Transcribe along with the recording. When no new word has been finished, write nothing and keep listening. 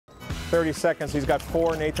30 seconds. He's got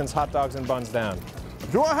 4 Nathan's hot dogs and buns down.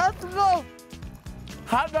 Do I have to go?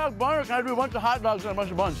 Hot dog bun, or can I do a bunch of hot dogs and a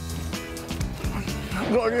bunch of buns?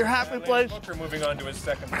 Go to your happy place. Booker moving on to his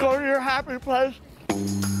second. Go to your happy place.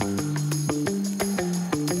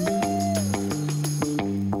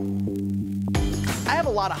 I have a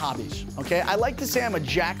lot of hobbies, okay? I like to say I'm a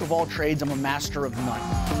jack of all trades, I'm a master of none.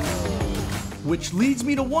 Which leads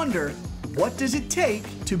me to wonder, what does it take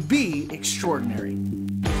to be extraordinary?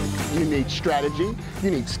 You need strategy,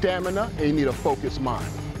 you need stamina, and you need a focused mind.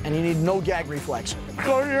 And you need no gag reflex.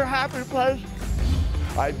 Go to your happy place.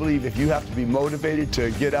 I believe if you have to be motivated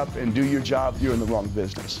to get up and do your job, you're in the wrong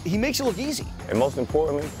business. He makes it look easy. And most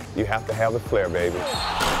importantly, you have to have the flair, baby.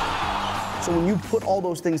 So when you put all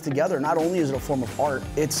those things together, not only is it a form of art,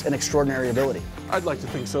 it's an extraordinary ability. I'd like to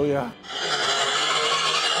think so, yeah.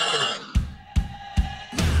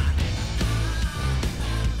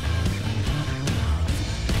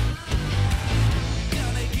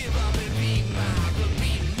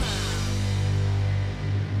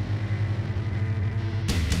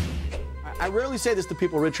 I rarely say this to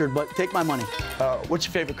people, Richard, but take my money. What's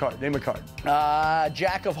your favorite card? Name a card.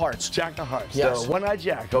 Jack of Hearts. Jack of Hearts. Yes. So one-eyed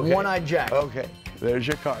Jack. Okay. One-eyed Jack. Okay. There's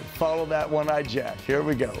your card. Follow that one-eyed Jack. Here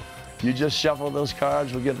we go. You just shuffle those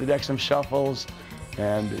cards. We'll give the deck some shuffles.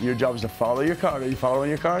 And your job is to follow your card. Are you following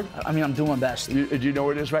your card? I mean, I'm doing my best. Do you know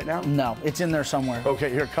where it is right now? No, it's in there somewhere. Okay,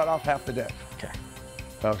 here, cut off half the deck. Okay.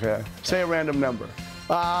 Okay. Say a random number.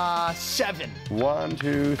 7. 1,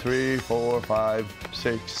 2, 3, 4, 5,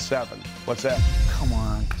 6, 7. What's that? Come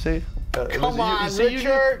on. See? Come on,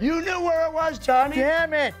 Richard. You knew where it was, Johnny.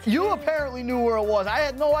 Damn it. You apparently knew where it was. I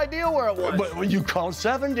had no idea where it was. But you called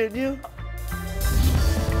 7, didn't you?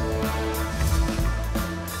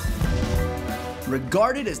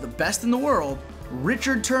 Regarded as the best in the world,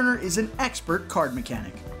 Richard Turner is an expert card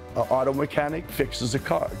mechanic. An auto mechanic fixes a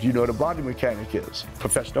card. You know what a body mechanic is.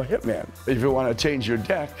 Professional hitman. If you want to change your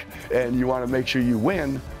deck and you want to make sure you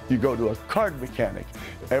win, you go to a card mechanic.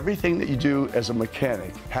 Everything that you do as a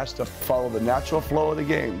mechanic has to follow the natural flow of the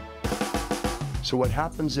game. So what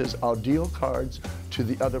happens is I'll deal cards to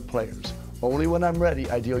the other players. Only when I'm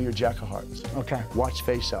ready, I deal your Jack of Hearts. Okay. Watch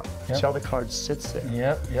face up. Yep. See how the card sits there.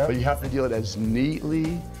 Yep. But you have to deal it as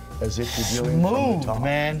neatly as if you're dealing from the top.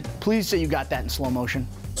 Man. Please say you got that in slow motion.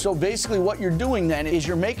 So basically what you're doing then is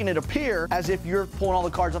you're making it appear as if you're pulling all the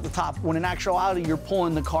cards off the top, when in actuality you're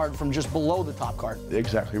pulling the card from just below the top card.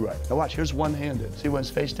 Exactly right. Now watch, here's one-handed. See when it's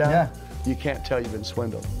face down? Yeah. You can't tell you've been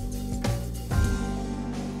swindled.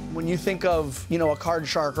 When you think of, you know, a card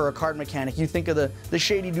shark or a card mechanic, you think of the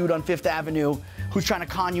shady dude on Fifth Avenue who's trying to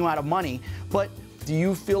con you out of money. But do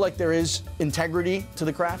you feel like there is integrity to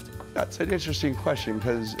the craft? That's an interesting question,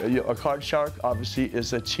 because a card shark obviously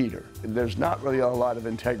is a cheater. There's not really a lot of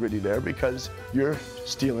integrity there because you're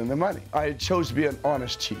stealing the money. I chose to be an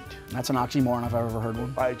honest cheat. That's an oxymoron if I've ever heard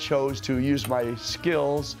one. I chose to use my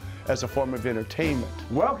skills as a form of entertainment.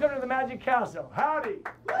 Welcome to the Magic Castle. Howdy.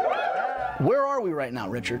 Where are we right now,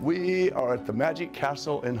 Richard? We are at the Magic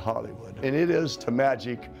Castle in Hollywood, and it is to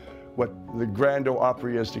magic what the Grand Ole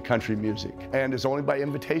Opry is to country music, and it's only by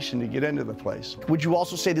invitation to get into the place. Would you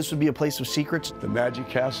also say this would be a place of secrets? The Magic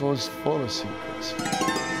Castle is full of secrets.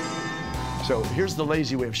 So here's the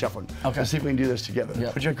lazy way of shuffling. Okay. Let's see if we can do this together.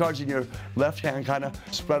 Yep. Put your cards in your left hand, kind of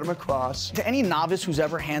spread them across. To any novice who's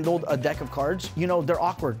ever handled a deck of cards, you know, they're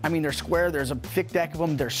awkward. I mean, they're square, there's a thick deck of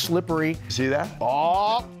them, they're slippery. See that?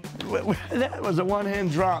 Oh! That was a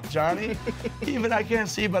one-hand drop, Johnny. Even I can't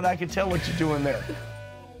see, but I can tell what you're doing there.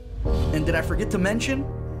 And did I forget to mention,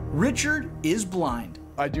 Richard is blind.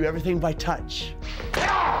 I do everything by touch.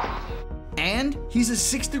 And he's a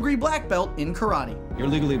 6th-degree black belt in karate. You're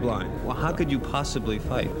legally blind. Well, how could you possibly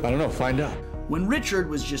fight? I don't know, find out. When Richard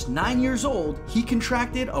was just 9 years old, he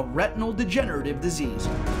contracted a retinal degenerative disease.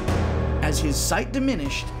 As his sight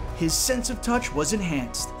diminished, his sense of touch was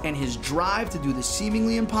enhanced, and his drive to do the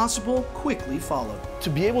seemingly impossible quickly followed. To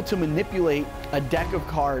be able to manipulate a deck of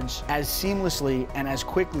cards as seamlessly and as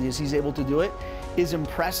quickly as he's able to do it is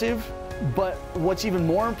impressive, but what's even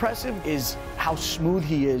more impressive is how smooth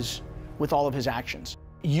he is with all of his actions.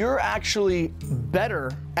 You're actually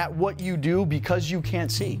better at what you do because you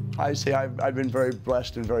can't see. I say I've been very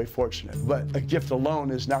blessed and very fortunate, but a gift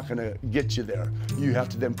alone is not going to get you there. You have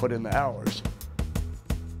to then put in the hours.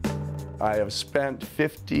 I have spent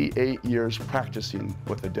 58 years practicing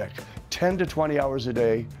with the deck, 10 to 20 hours a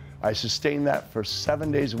day. I sustained that for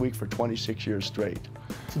 7 days a week for 26 years straight.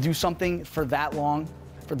 To do something for that long,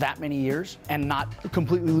 for that many years, and not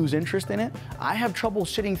completely lose interest in it, I have trouble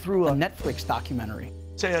sitting through a Netflix documentary.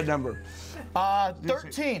 Say a number.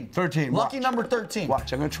 13. 13. Lucky Watch. number 13.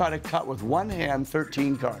 Watch, I'm going to try to cut with one hand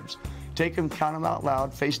 13 cards. Take them, count them out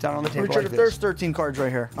loud, face down on the table Richard, like if there's this. 13 cards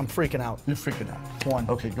right here, I'm freaking out. You're freaking out. 1,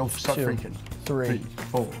 Okay, go start 2, freaking. 3,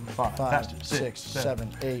 4, 5, faster. 6, 7,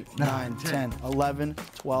 8, 9, 10, 11,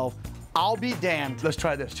 12. I'll be damned. Let's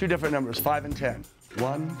try this. 2 different numbers, 5 and 10.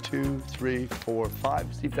 1, 2, 3, 4,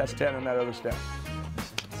 5. See if that's 10 on that other step.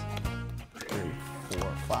 3, 4,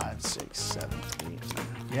 5, 6, 7, 8, 9.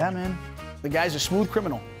 Yeah, man. The guy's a smooth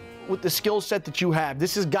criminal. With the skill set that you have,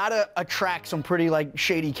 this has got to attract some pretty like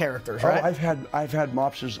shady characters, right? Oh, I've had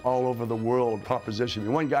mobsters all over the world proposition me.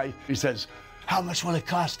 One guy, he says, "How much will it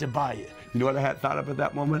cost to buy it?" You know what I had thought of at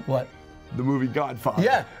that moment? What? The movie Godfather.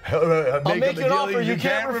 Yeah. I'll make you an offer you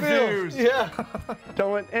can't refuse. Yeah.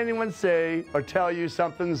 Don't let anyone say or tell you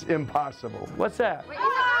something's impossible. What's that? What's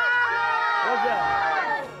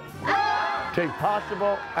that? Take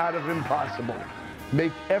possible out of impossible.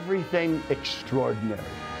 Make everything extraordinary.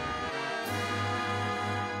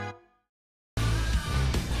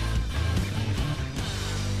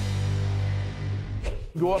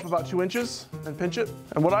 Go up about 2 inches and pinch it.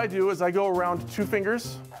 And what I do is I go around 2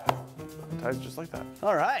 fingers, ties just like that.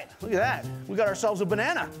 All right, look at that. We got ourselves a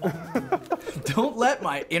banana. Don't let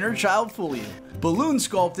my inner child fool you. Balloon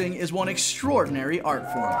sculpting is one extraordinary art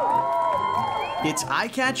form. It's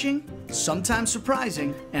eye-catching, sometimes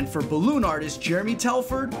surprising, and for balloon artist Jeremy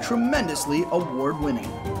Telford, tremendously award-winning.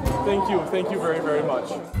 Thank you very, very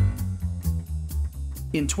much.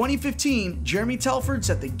 In 2015, Jeremy Telford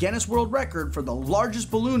set the Guinness World Record for the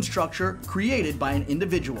largest balloon structure created by an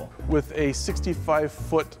individual. With a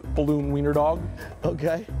 65-foot balloon wiener dog.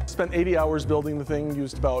 Okay. Spent 80 hours building the thing,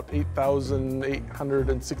 used about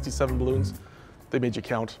 8,867 balloons. They made you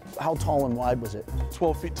count. How tall and wide was it?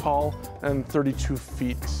 12 feet tall and 32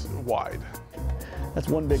 feet wide. That's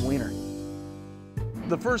one big wiener.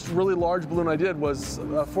 The first really large balloon I did was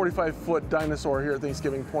a 45-foot dinosaur here at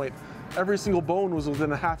Thanksgiving Point. Every single bone was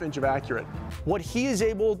within a ½ inch of accurate. What he is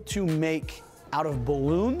able to make out of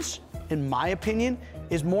balloons, in my opinion,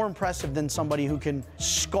 is more impressive than somebody who can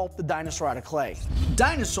sculpt the dinosaur out of clay.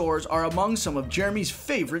 Dinosaurs are among some of Jeremy's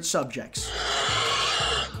favorite subjects.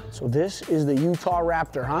 So this is the Utah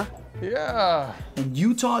Raptor, huh? Yeah. And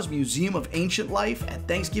Utah's Museum of Ancient Life at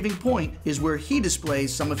Thanksgiving Point is where he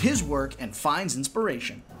displays some of his work and finds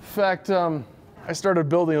inspiration. In fact, I started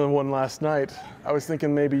building one last night. I was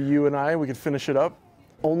thinking maybe you and we could finish it up.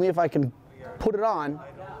 Only if I can put it on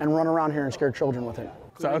and run around here and scare children with it.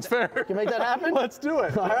 Sounds fair. Can you make that happen? Let's do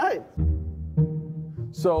it. All right.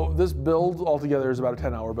 So this build altogether is about a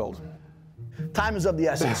 10-hour build. Time is of the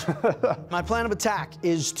essence. My plan of attack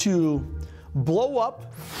is to blow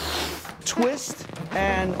up, twist,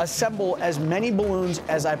 and assemble as many balloons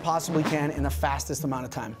as I possibly can in the fastest amount of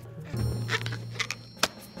time.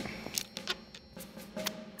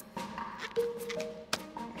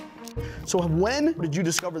 So when did you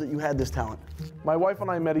discover that you had this talent? My wife and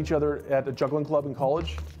I met each other at a juggling club in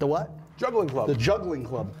college. The what? Juggling club. The juggling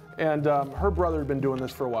club. And her brother had been doing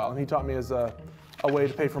this for a while, and he taught me as a way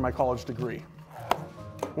to pay for my college degree.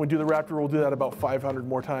 When we do the Raptor, we'll do that about 500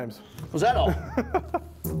 more times. Was that all?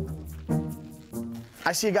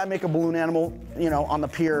 I see a guy make a balloon animal, you know, on the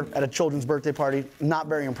pier at a children's birthday party. Not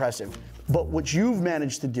very impressive. But what you've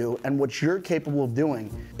managed to do and what you're capable of doing,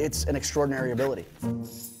 it's an extraordinary ability.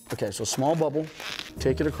 Okay, so small bubble,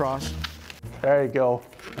 take it across. There you go.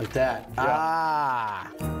 Like that. Yeah.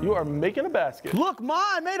 Ah. You are making a basket. Look, Ma,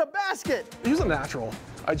 I made a basket. He's a natural.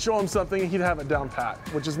 I'd show him something, he'd have it down pat,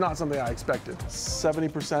 which is not something I expected.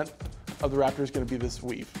 70% of the Raptor is going to be this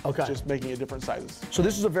weave. Okay. Just making it different sizes. So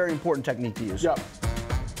this is a very important technique to use. Yep.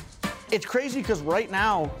 It's crazy because right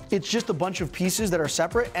now, it's just a bunch of pieces that are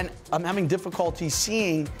separate, and I'm having difficulty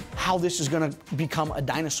seeing how this is going to become a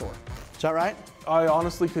dinosaur. Is that right? I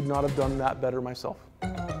honestly could not have done that better myself.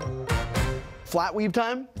 Flat weave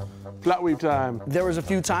time? Flat weave time. There was a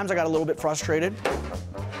few times I got a little bit frustrated.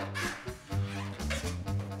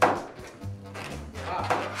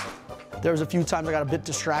 There was a few times I got a bit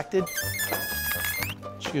distracted.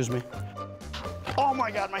 Excuse me. Oh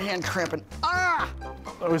my God, my hand's cramping. Ah!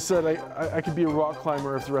 I always said I could be a rock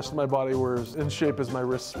climber if the rest of my body were as in shape as my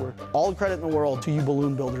wrists were. All the credit in the world to you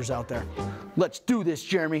balloon builders out there. Let's do this,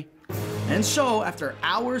 Jeremy. And so, after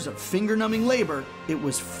hours of finger-numbing labor, it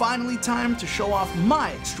was finally time to show off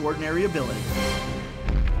my extraordinary ability.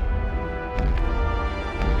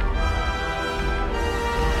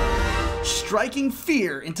 Striking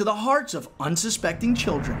fear into the hearts of unsuspecting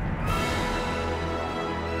children.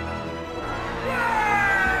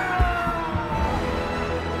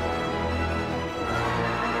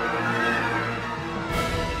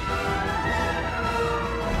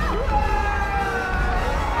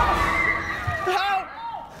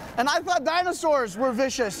 And I thought dinosaurs were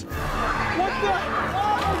vicious. What the?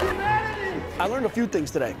 Oh, humanity! I learned a few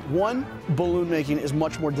things today. One, balloon making is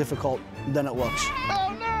much more difficult than it looks.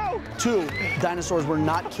 Oh no! Two, dinosaurs were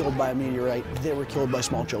not killed by a meteorite. They were killed by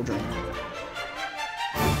small children.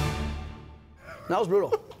 That was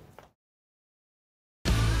brutal.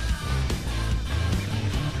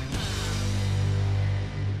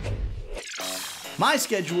 My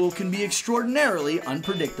schedule can be extraordinarily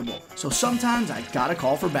unpredictable, so sometimes I gotta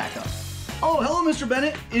call for backup. Oh, hello, Mr.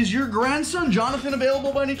 Bennett. Is your grandson, Jonathan,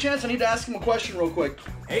 available by any chance? I need to ask him a question real quick.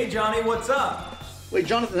 Hey, Johnny, what's up? Wait,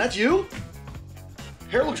 Jonathan, that's you?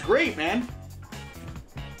 Hair looks great, man.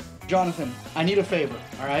 Jonathan, I need a favor,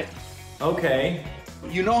 all right? Okay.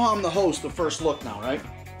 You know how I'm the host of First Look now, right?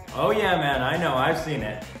 Oh, yeah, man, I know. I've seen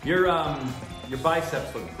it. Your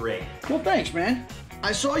biceps look great. Well, thanks, man.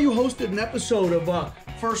 I saw you hosted an episode of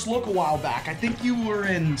First Look a while back. I think you were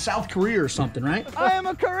in South Korea or something, right? I am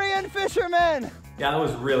a Korean fisherman! Yeah, that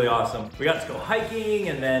was really awesome. We got to go hiking,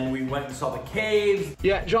 and then we went and saw the caves.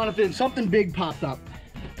 Yeah, Jonathan, something big popped up.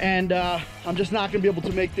 And I'm just not gonna be able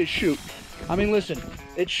to make this shoot. I mean, listen,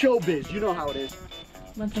 it's showbiz. You know how it is.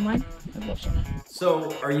 Want some wine? I'd love some.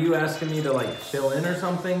 So, are you asking me to, like, fill in or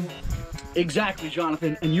something? Exactly,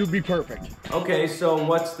 Jonathan, and you'd be perfect. Okay, so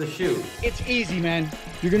what's the shoot? It's easy, man.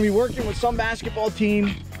 You're gonna be working with some basketball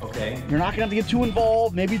team. Okay. You're not gonna have to get too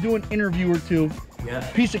involved, maybe do an interview or two. Yeah.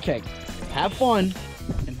 Piece of cake. Have fun,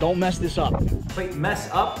 and don't mess this up. Wait, mess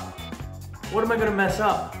up? What am I gonna mess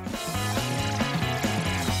up?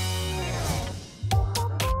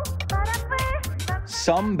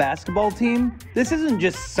 Some basketball team? This isn't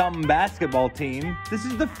just some basketball team. This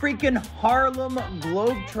is the freaking Harlem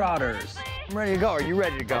Globetrotters. I'm ready to go. Are you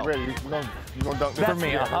ready to go? I'm ready. You gonna dunk this For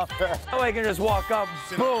me, Oh, I can just walk up,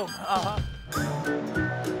 boom,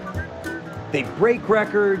 They break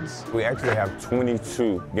records, We actually have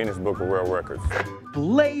 22 Guinness Book of World Records.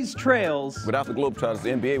 blaze trails, Without the Globetrotters, the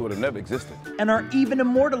NBA would have never existed. and are even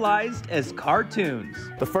immortalized as cartoons.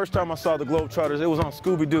 The first time I saw the Globetrotters, it was on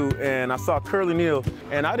Scooby-Doo, and I saw Curly Neal,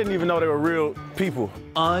 and I didn't even know they were real people.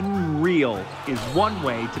 Unreal is one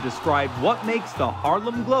way to describe what makes the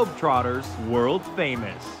Harlem Globetrotters world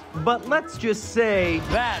famous. But let's just say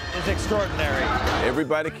that is extraordinary.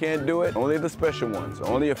 Everybody can't do it, only the special ones,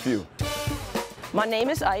 only a few. My name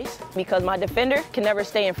is Ice because my defender can never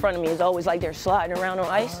stay in front of me. It's always like they're sliding around on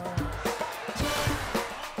ice.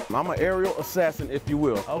 I'm an aerial assassin, if you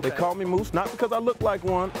will. Okay. They call me Moose, not because I look like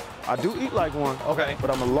one. I do eat like one. Okay.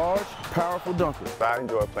 But I'm a large, powerful dunker. I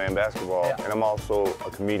enjoy playing basketball, and I'm also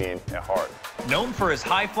a comedian at heart. Known for his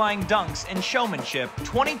high-flying dunks and showmanship,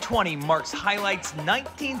 2020 marks Highlight's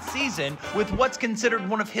 19th season with what's considered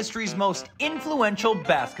one of history's most influential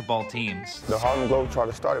basketball teams. The Harlem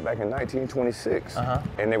Globetrotters started back in 1926,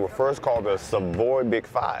 and they were first called the Savoy Big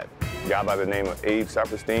Five. A guy by the name of Abe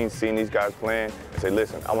Saperstein seen these guys playing and said,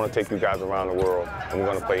 listen, I want to take you guys around the world, and we're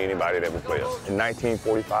going to play anybody that will play us. In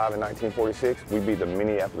 1945 and 1946, we beat the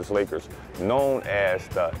Minneapolis Lakers, known as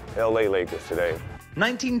the LA Lakers today.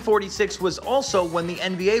 1946 was also when the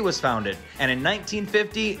NBA was founded, and in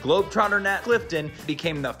 1950, Globetrotter Nat Clifton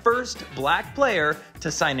became the first black player to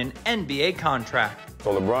sign an NBA contract.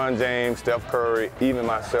 So LeBron James, Steph Curry, even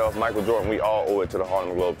myself, Michael Jordan, we all owe it to the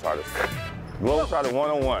Harlem Globetrotters. Globetrotter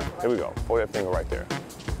 101. Here we go. Hold that finger right there.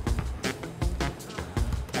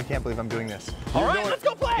 I can't believe I'm doing this. All right, let's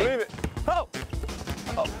go play! Believe it. Oh.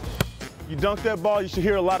 You dunk that ball, you should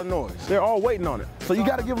hear a lot of noise. They're all waiting on it. So you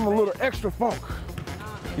got to give them a little extra funk.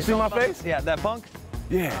 You see my face? Yeah, that funk?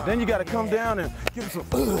 Yeah, then you got to come down and give them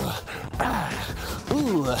some,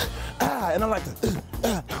 and I like to,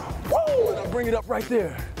 woo, and I bring it up right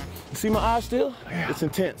there. You see my eyes still? Yeah. It's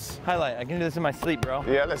intense. Highlight, I can do this in my sleep, bro.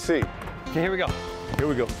 Yeah, let's see. Okay, here we go. Here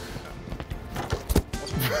we go.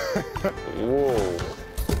 Whoa.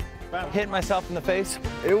 Hitting myself in the face.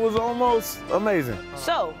 It was almost amazing.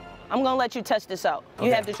 So, I'm gonna let you test this out.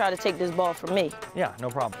 You have to try to take this ball from me. Yeah, no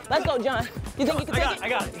problem. Let's go, John. You think you can take it? I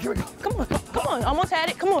got it. Here we go. Come on, almost had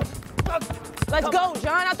it. Come on. Let's go,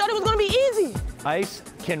 John. I thought it was gonna be easy. Ice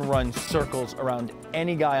can run circles around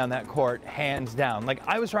any guy on that court, hands down. Like,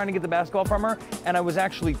 I was trying to get the basketball from her, and I was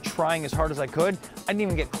actually trying as hard as I could. I didn't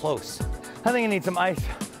even get close. I think I need some ice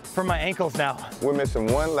for my ankles now. We're missing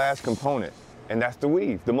one last component, and that's the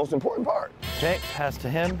weave, the most important part. Okay, pass to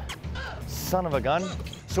him. Son of a gun.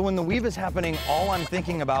 So when the weave is happening, all I'm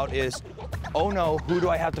thinking about is, oh no, who do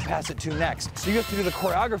I have to pass it to next? So you have to do the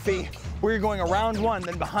choreography where you're going around one,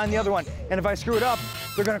 then behind the other one. And if I screw it up,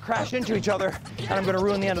 they're gonna crash into each other, and I'm gonna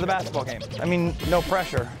ruin the end of the basketball game. I mean, no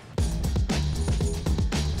pressure.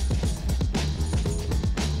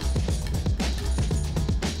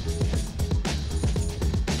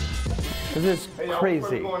 This is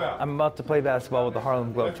crazy. I'm about to play basketball with the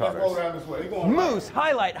Harlem Globetrotters. Moose,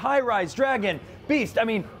 Highlight, High Rise, Dragon, Beast. I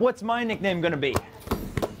mean, what's my nickname gonna be?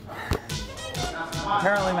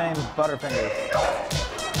 Apparently my name's Butterfingers.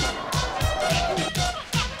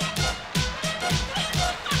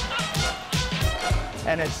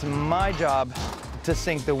 And it's my job to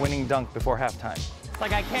sink the winning dunk before halftime. It's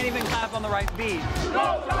like I can't even clap on the right beat.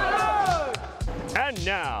 And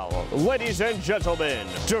now, ladies and gentlemen,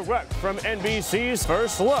 direct from NBC's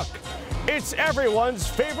First Look, it's everyone's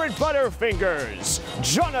favorite Butterfingers,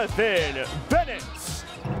 Jonathan Bennett.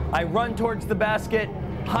 I run towards the basket,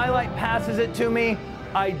 Highlight passes it to me,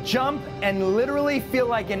 I jump and literally feel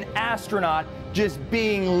like an astronaut just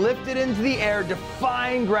being lifted into the air,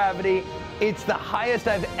 defying gravity. It's the highest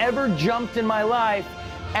I've ever jumped in my life,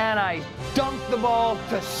 and I dunked the ball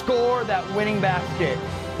to score that winning basket.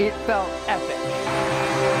 It felt epic.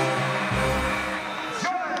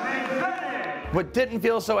 What didn't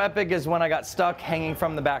feel so epic is when I got stuck hanging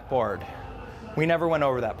from the backboard. We never went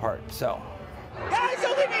over that part, so. Guys,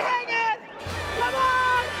 don't leave me hanging! Come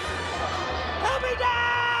on! Help me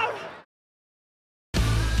down!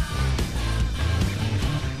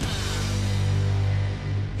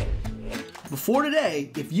 Before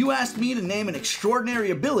today, if you asked me to name an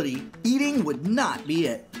extraordinary ability, eating would not be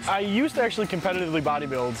it. I used to actually competitively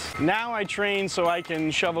bodybuild. Now I train so I can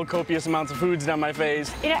shovel copious amounts of foods down my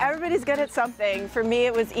face. You know, everybody's good at something. For me,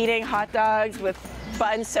 it was eating hot dogs with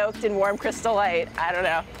buns soaked in warm Crystal Light. I don't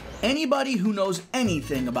know. Anybody who knows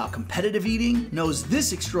anything about competitive eating knows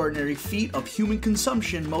this extraordinary feat of human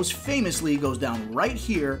consumption most famously goes down right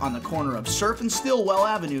here on the corner of Surf and Stillwell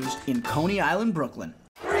Avenues in Coney Island, Brooklyn.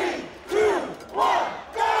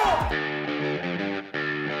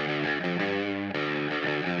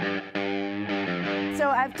 So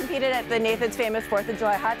I've competed at the Nathan's Famous 4th of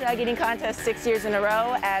July hot dog eating contest 6 years in a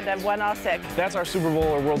row, and I've won all 6. That's our Super Bowl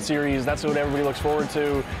or World Series. That's what everybody looks forward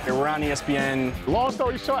to. We're on ESPN. Long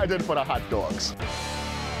story short, I did it for the hot dogs.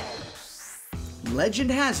 Legend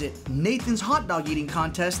has it, Nathan's hot dog eating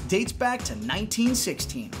contest dates back to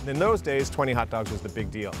 1916. In those days, 20 hot dogs was the big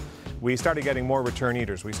deal. We started getting more return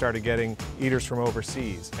eaters. We started getting eaters from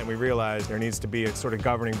overseas, and we realized there needs to be a sort of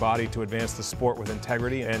governing body to advance the sport with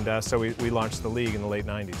integrity, and so we launched the league in the late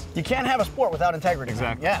 90s. You can't have a sport without integrity.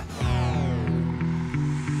 Exactly. Yeah.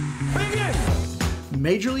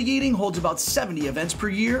 Major League Eating holds about 70 events per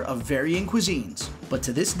year of varying cuisines. But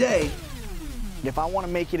to this day, if I want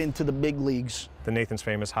to make it into the big leagues, the Nathan's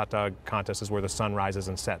Famous hot dog contest is where the sun rises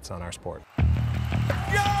and sets on our sport.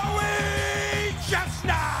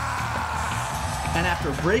 And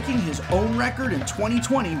after breaking his own record in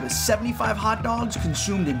 2020 with 75 hot dogs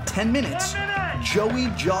consumed in 10 minutes, Joey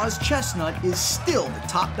Jaws Chestnut is still the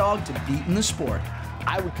top dog to beat in the sport.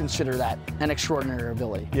 I would consider that an extraordinary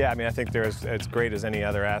ability. Yeah, I mean, I think they're as great as any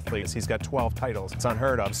other athlete. He's got 12 titles. It's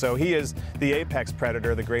unheard of. So he is the apex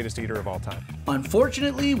predator, the greatest eater of all time.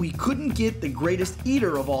 Unfortunately, we couldn't get the greatest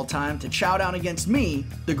eater of all time to chow down against me,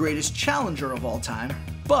 the greatest challenger of all time,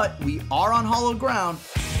 but we are on hollow ground.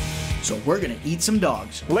 So we're gonna eat some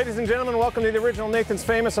dogs. Ladies and gentlemen, welcome to the original Nathan's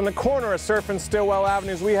Famous. On the corner of Surf and Stillwell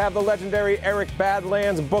Avenues, we have the legendary Eric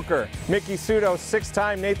Badlands Booker, Mickey Sudo,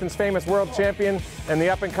 6-time Nathan's Famous world champion, and the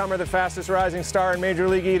up-and-comer, the fastest rising star in Major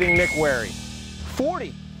League Eating, Nick Wary.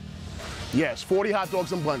 40. Yes, 40 hot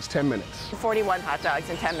dogs and buns, 10 minutes. 41 hot dogs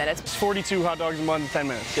in 10 minutes. 42 hot dogs and buns in 10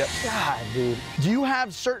 minutes. Yep. God, dude. Do you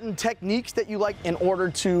have certain techniques that you like in order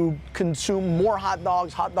to consume more hot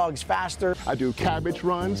dogs faster? I do cabbage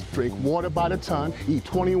runs, drink water by the ton, eat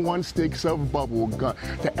 21 sticks of bubble gum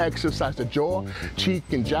to exercise the jaw, cheek,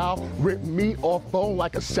 and jowl, rip meat off bone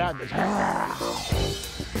like a savage.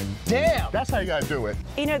 Damn! That's how you gotta do it.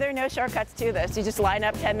 You know, there are no shortcuts to this. You just line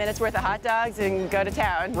up 10 minutes worth of hot dogs and go to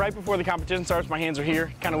town. Right before the competition starts, my hands are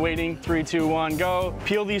here, kind of waiting. 3, 2, 1, go.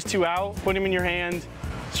 Peel these 2 out, put them in your hand,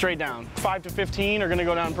 straight down. 5 to 15 are gonna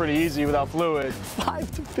go down pretty easy without fluid. 5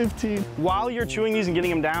 to 15. While you're chewing these and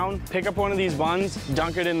getting them down, pick up one of these buns,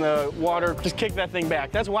 dunk it in the water, just kick that thing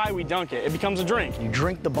back. That's why we dunk it. It becomes a drink. You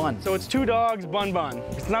drink the bun. So it's 2 dogs, bun.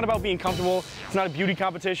 It's not about being comfortable. It's not a beauty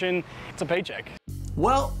competition. It's a paycheck.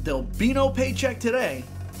 Well, there'll be no paycheck today.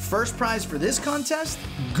 First prize for this contest,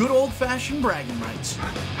 good old-fashioned bragging rights.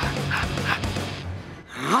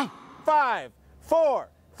 5, 4,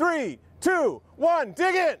 3, 2, 1,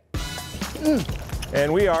 dig in!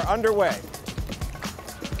 And we are underway.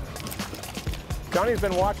 Johnny's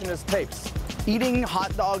been watching his tapes. Eating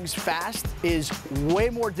hot dogs fast is way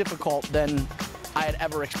more difficult than I had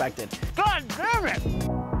ever expected. God damn it!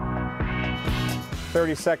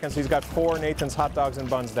 30 seconds, he's got 4 Nathan's hot dogs and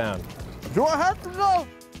buns down. Do I have to go?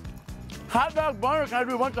 Hot dog bun, or can I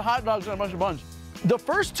do a bunch of hot dogs and a bunch of buns? The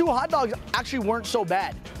first 2 hot dogs actually weren't so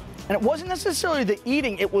bad. And it wasn't necessarily the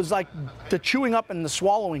eating, it was like the chewing up and the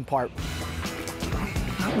swallowing part.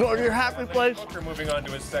 Go to your happy place. Booker moving on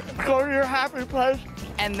to his second. Go to your happy place.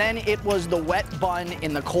 And then it was the wet bun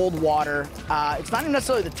in the cold water. It's not even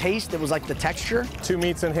necessarily the taste, it was like the texture. 2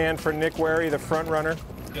 meats in hand for Nick Wary, the front runner.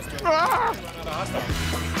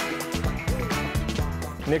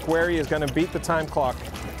 Nick Wary is going to beat the time clock.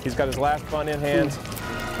 He's got his last bun in hand.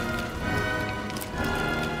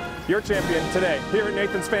 Your champion today, here at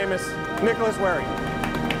Nathan's Famous, Nicholas Wary.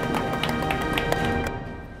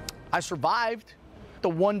 I survived. The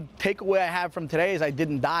one takeaway I have from today is I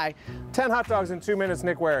didn't die. 10 hot dogs in 2 minutes,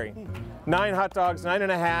 Nick Wary. 9 hot dogs,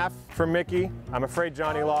 9.5 for Mickey. I'm afraid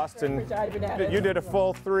Johnny lost, and you did a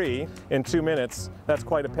full 3 in 2 minutes. That's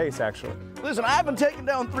quite a pace, actually. Listen, I haven't taken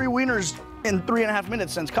down 3 wieners in 3.5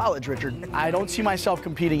 minutes since college, Richard. I don't see myself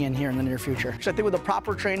competing in here in the near future. So I think with the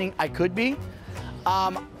proper training, I could be.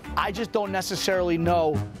 I just don't necessarily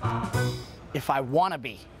know if I want to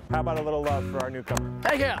be. How about a little love for our newcomer?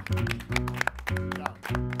 Hey, yeah.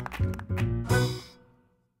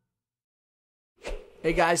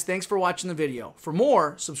 Hey guys, thanks for watching the video. For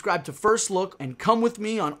more, subscribe to First Look and come with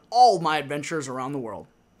me on all my adventures around the world.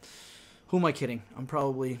 Who am I kidding? I'm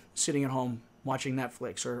probably sitting at home watching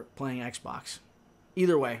Netflix or playing Xbox.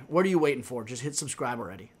 Either way, what are you waiting for? Just hit subscribe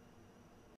already.